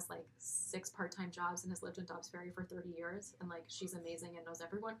woman who has like 6 part-time jobs and has lived in Dobbs Ferry for 30 years, and like she's amazing and knows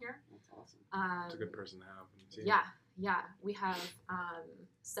everyone here. That's awesome. It's a good person to have. in the team. Yeah. We have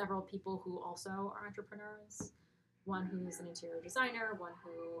several people who also are entrepreneurs. One who's an interior designer,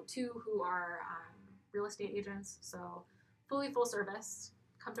 2 who are real estate agents. So fully full service.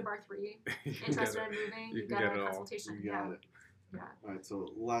 Come to Bar 3. You can Interested get in it. moving? You You can get get a it all. consultation. You got it. Yeah. All right.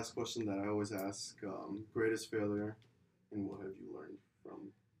 So last question that I always ask: greatest failure, and what have you learned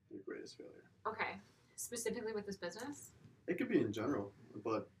from your greatest failure? Okay. Specifically with this business. It could be in general,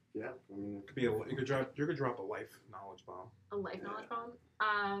 but yeah, I mean, It could be you could drop a life knowledge bomb. A life Yeah. knowledge bomb.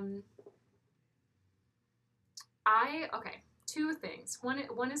 Okay, 2 things.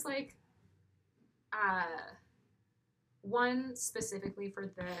 One is like, one specifically for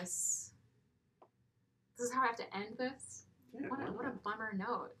this. This is how I have to end this. yeah. What a bummer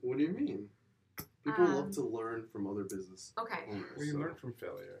note. What do you mean? People love to learn from other business Okay. owners. Well, you so, learn from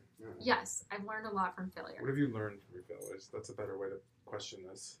failure. yeah. Yes, I've learned a lot from failure. What have you learned from your failures? That's a better way to question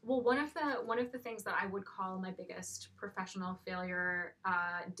this. Well, one of the things that I would call my biggest professional failure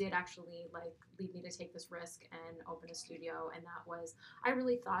did actually like lead me to take this risk and open a studio, and that was I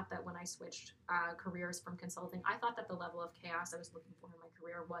really thought that when I switched careers from consulting, I thought that the level of chaos I was looking for in my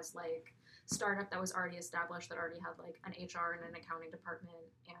career was like startup that was already established, that already had like an HR and an accounting department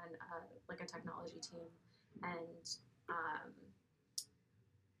and like a technology team, and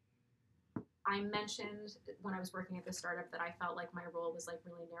I mentioned when I was working at this startup that I felt like my role was like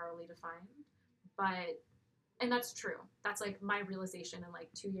really narrowly defined, and that's true. That's like my realization, and like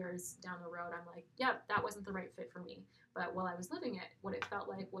 2 years down the road, I'm like, yep, that wasn't the right fit for me. But while I was living it, what it felt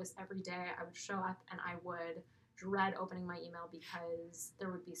like was every day I would show up and I would dread opening my email because there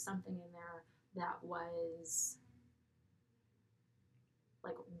would be something in there that was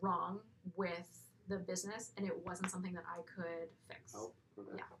like wrong with the business, and it wasn't something that I could fix. Help.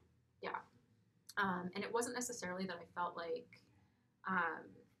 Okay. Yeah. And it wasn't necessarily that I felt like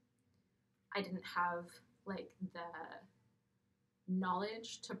I didn't have like the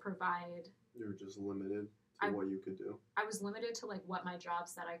knowledge to provide. You were just limited to what you could do. I was limited to like what my job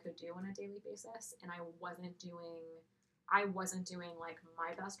said I could do on a daily basis, and I wasn't doing like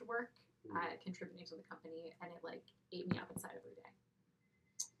my best work at contributing to the company, and it like ate me up inside every day.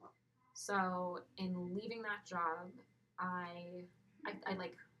 So in leaving that job, I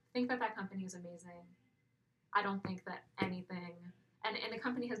like think that company is amazing. I don't think that anything, and the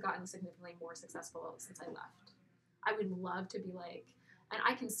company has gotten significantly more successful since I left. I would love to be like, and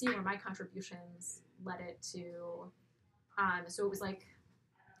I can see where my contributions led it to. So it was like,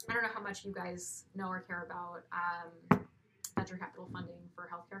 I don't know how much you guys know or care about venture capital funding for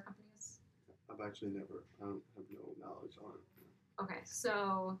healthcare companies. I've actually I don't have no knowledge on it. Okay,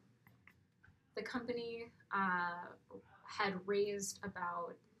 so the company had raised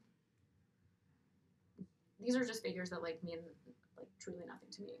about, these are just figures that like mean like truly nothing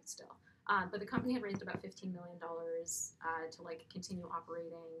to me still. But the company had raised about $15 million to like continue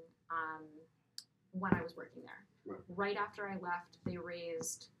operating when I was working there. Right after I left, they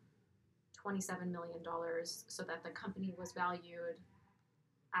raised $27 million so that the company was valued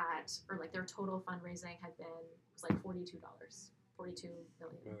at, or like their total fundraising was like $42 million.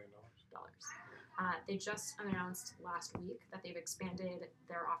 They just announced last week that they've expanded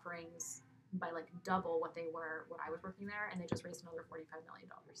their offerings by like double what they were when I was working there, and they just raised another $45 million.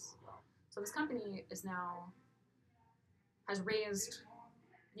 Wow. So this company has raised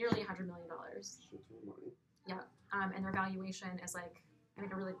nearly $100 million. Shit ton of money. Yeah, and their valuation is like, I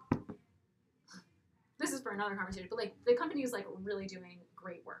mean, this is for another conversation, but like the company is like really doing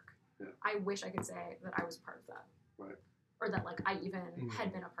great work. Yeah. I wish I could say that I was part of that. Right. Or that like I even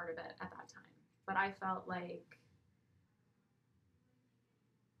had been a part of it at that time. But I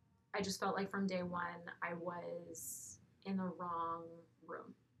just felt like from day one I was in the wrong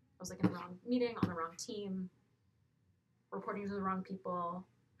room. I was like in the wrong meeting, on the wrong team, reporting to the wrong people,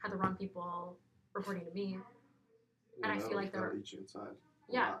 had the wrong people reporting to me. And I feel like there were each inside.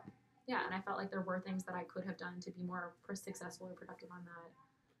 Yeah. Yeah, and I felt like there were things that I could have done to be more successful or productive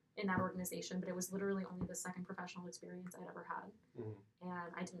in that organization, but it was literally only the second professional experience I'd ever had.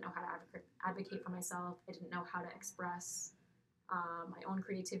 And I didn't know how to advocate for myself. I didn't know how to express my own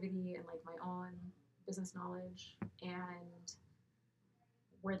creativity and like my own business knowledge. And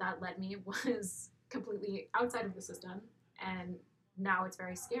where that led me was completely outside of the system. And now it's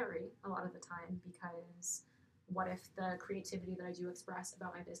very scary a lot of the time, because what if the creativity that I do express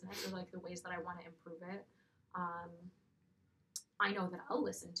about my business, or like the ways that I want to improve it, I know that I'll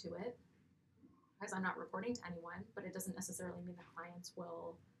listen to it because I'm not reporting to anyone, but it doesn't necessarily mean that clients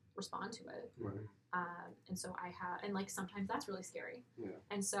will respond to it. Right. And so and like sometimes that's really scary. Yeah.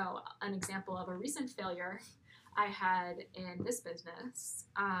 And so an example of a recent failure I had in this business,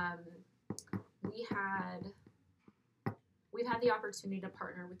 we've had the opportunity to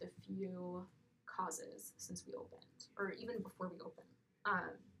partner with a few causes since we opened, or even before we opened.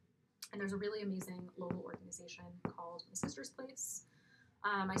 And there's a really amazing local organization called My Sister's Place.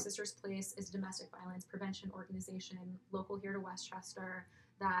 My Sister's Place is a domestic violence prevention organization local here to Westchester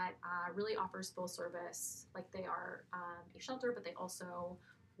that really offers full service. Like they are a shelter, but they also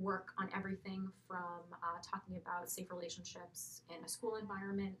work on everything from talking about safe relationships in a school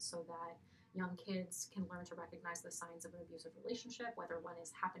environment so that young kids can learn to recognize the signs of an abusive relationship, whether one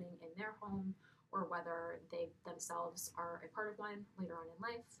is happening in their home or whether they themselves are a part of one later on in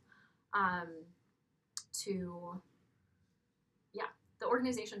life. The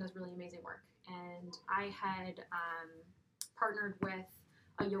organization does really amazing work. And I had partnered with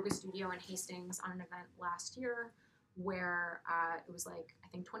a yoga studio in Hastings on an event last year where it was like, I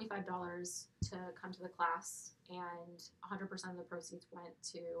think $25 to come to the class, and 100% of the proceeds went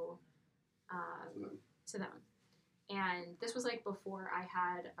to them. And this was like before I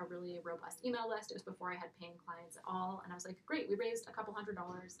had a really robust email list. It was before I had paying clients at all. And I was like, great, we raised a couple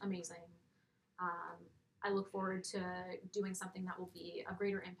 $100, amazing. I look forward to doing something that will be of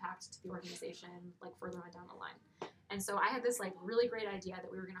greater impact to the organization, like further on down the line. And so I had this like really great idea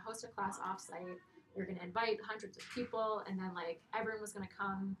that we were going to host a class offsite. We were going to invite hundreds of people, and then like everyone was going to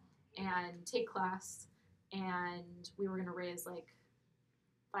come and take class, and we were going to raise like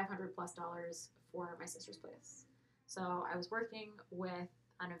 $500+ for My Sister's Place. So I was working with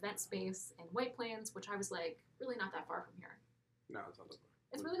an event space in White Plains, which I was like, really not that far from here. No, it's not that far.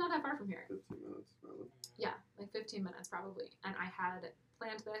 It's really not that far from here. 15 minutes, probably. Yeah, like 15 minutes probably. And I had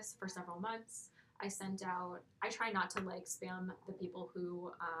planned this for several months. I try not to like spam the people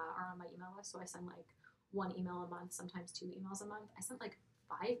who are on my email list. So I send like 1 email a month, sometimes 2 emails a month. I sent like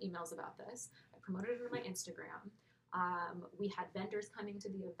 5 emails about this. I promoted it on my Instagram. We had vendors coming to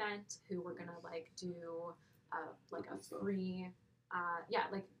the event who were gonna like do like a free,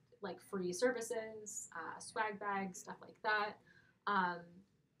 like free services, swag bags, stuff like that.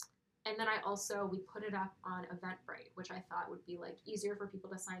 And then we put it up on Eventbrite, which I thought would be like easier for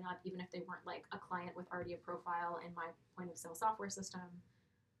people to sign up, even if they weren't like a client with already a profile in my point of sale software system.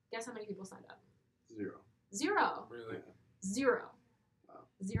 Guess how many people signed up? 0. Really? Yeah. 0. Wow.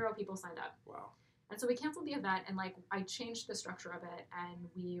 0 people signed up. Wow. And so we canceled the event, and like I changed the structure of it, and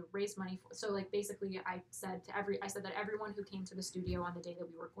we raised money so like basically I said that everyone who came to the studio on the day that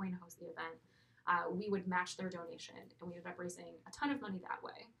we were going to host the event, we would match their donation, and we ended up raising a ton of money that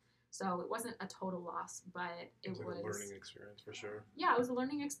way. So it wasn't a total loss, but it was like a learning experience for sure. Yeah, it was a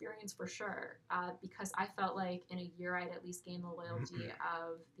learning experience for sure, because I felt like in a year I'd at least gained the loyalty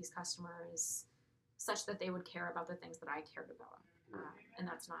of these customers such that they would care about the things that I cared about. And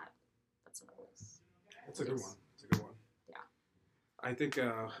that's not always. It's a good one. It's a good one. Yeah. I think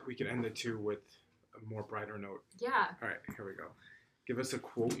we can end it too with a more brighter note. Yeah. All right, here we go. Give us a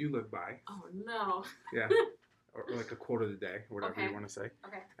quote you live by. Oh no. Yeah. Or like a quote of the day, or whatever you want to say.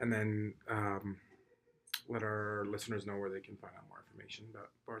 Okay. And then let our listeners know where they can find out more information about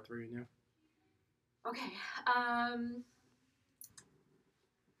Bar 3 and you. Okay. A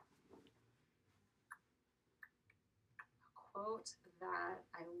quote that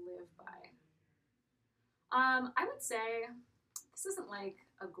I live by. I would say this isn't like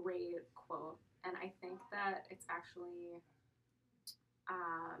a great quote, and I think that it's actually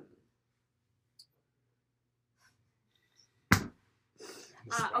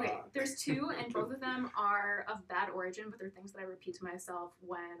okay, there's two, and both of them are of bad origin, but they're things that I repeat to myself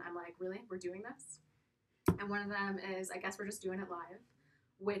when I'm like, really, we're doing this? And one of them is, I guess we're just doing it live,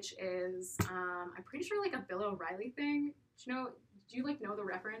 which is, I'm pretty sure like a Bill O'Reilly thing. Do you like know the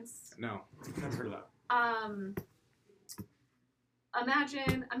reference? No, never heard of that.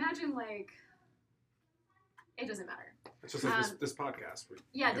 Imagine like, it doesn't matter. It's just like this podcast.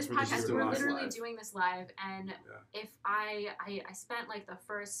 This podcast, we're literally live. doing this live, and if I spent like the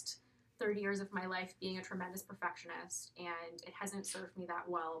first 30 years of my life being a tremendous perfectionist, and it hasn't served me that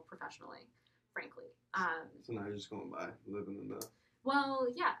well professionally, frankly. So now you're just going by living in the... Well,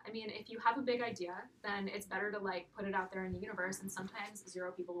 yeah, I mean, if you have a big idea, then it's better to like put it out there in the universe, and sometimes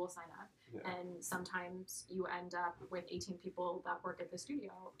 0 people will sign up, and sometimes you end up with 18 people that work at the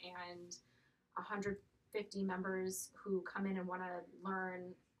studio, and 150 members who come in and want to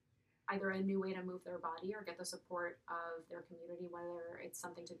learn either a new way to move their body or get the support of their community, whether it's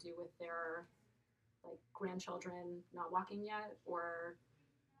something to do with their like grandchildren not walking yet, or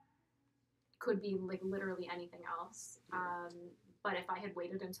could be like literally anything else. But if I had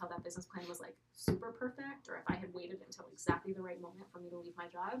waited until that business plan was like super perfect, or if I had waited until exactly the right moment for me to leave my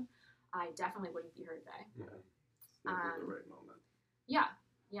job, I definitely wouldn't be here today. Yeah. It's never the right moment. Yeah.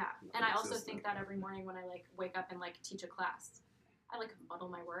 And I also Consistent. think that every morning when I like wake up and like teach a class, I like muddle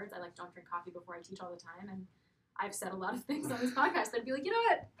my words. I like don't drink coffee before I teach all the time. And I've said a lot of things on this podcast that'd be like, you know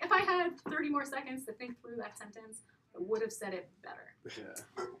what? If I had 30 more seconds to think through that sentence, I would have said it better.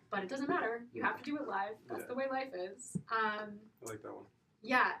 Yeah. But it doesn't matter. You have to do it live. That's the way life is. I like that one.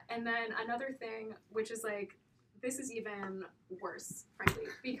 Yeah. And then another thing, which is like, this is even worse, frankly,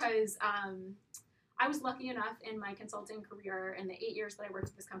 because I was lucky enough in my consulting career in the 8 years that I worked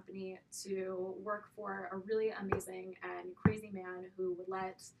at this company to work for a really amazing and crazy man who would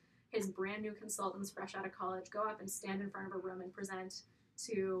let his brand new consultants fresh out of college go up and stand in front of a room and present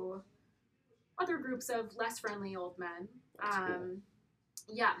to other groups of less friendly old men. Cool.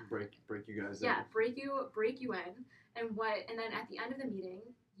 Yeah. Break you guys in. Yeah, break you in. And then at the end of the meeting,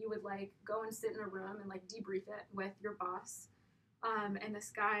 you would like go and sit in a room and like debrief it with your boss. And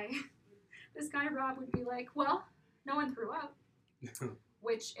this guy Rob would be like, well, no one threw up,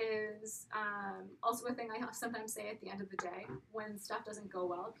 which is also a thing I sometimes say at the end of the day when stuff doesn't go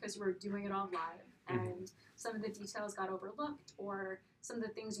well because you were doing it all live and some of the details got overlooked, or some of the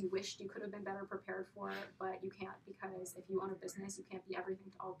things you wished you could have been better prepared for, but you can't, because if you own a business, you can't be everything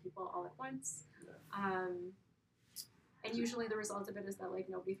to all people all at once. Yeah. And usually the result of it is that like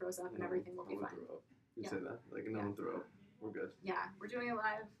nobody throws up and everything will be fine. You say that? Like no one threw up. We're good. Yeah, we're doing it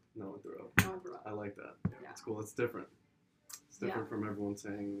live. No one threw up. No one threw up. I like that. Yeah. It's cool. It's different. It's different from everyone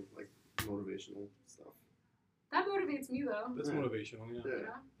saying like motivational stuff. That motivates me though. That's motivational, yeah. You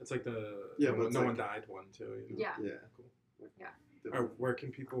know? It's like the but no one died one too. You know? Yeah. Yeah. Cool. Yeah. All right, where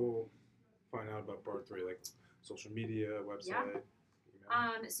can people find out about Bar 3? Like social media, website?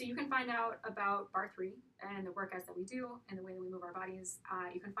 Email? So you can find out about Bar 3 and the workouts that we do and the way that we move our bodies.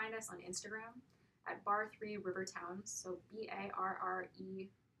 You can find us on Instagram at Bar 3 River Towns. So BARRE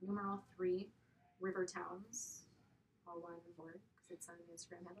numeral 3 River Towns, all one word because it's on the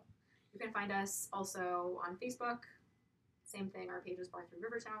Instagram handle. You can find us also on Facebook. Same thing. Our page is Bar 3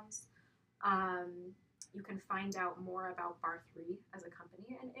 River Towns. You can find out more about Bar 3 as a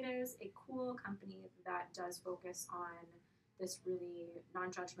company, and it is a cool company that does focus on this really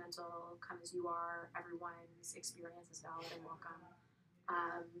non-judgmental, come as you are, everyone's experience is valid and welcome.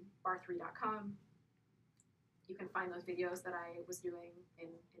 Bar3.com. You can find those videos that I was doing in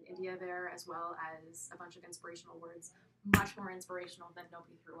India there, as well as a bunch of inspirational words, much more inspirational than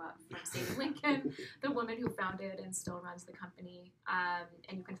Nobody Threw Up from Sadie Lincoln, the woman who founded and still runs the company.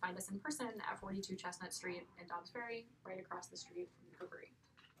 And you can find us in person at 42 Chestnut Street in Dobbs Ferry, right across the street from the Cookery.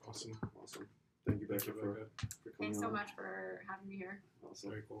 Awesome. Thank you, Becca, for coming Thanks so on. much for having me here.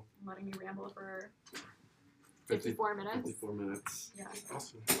 Awesome. Very cool. And letting me ramble for 54 minutes. 54 minutes. Yeah.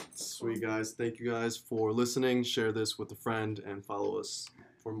 Awesome. Sweet, guys. Thank you guys for listening. Share this with a friend and follow us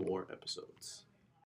for more episodes.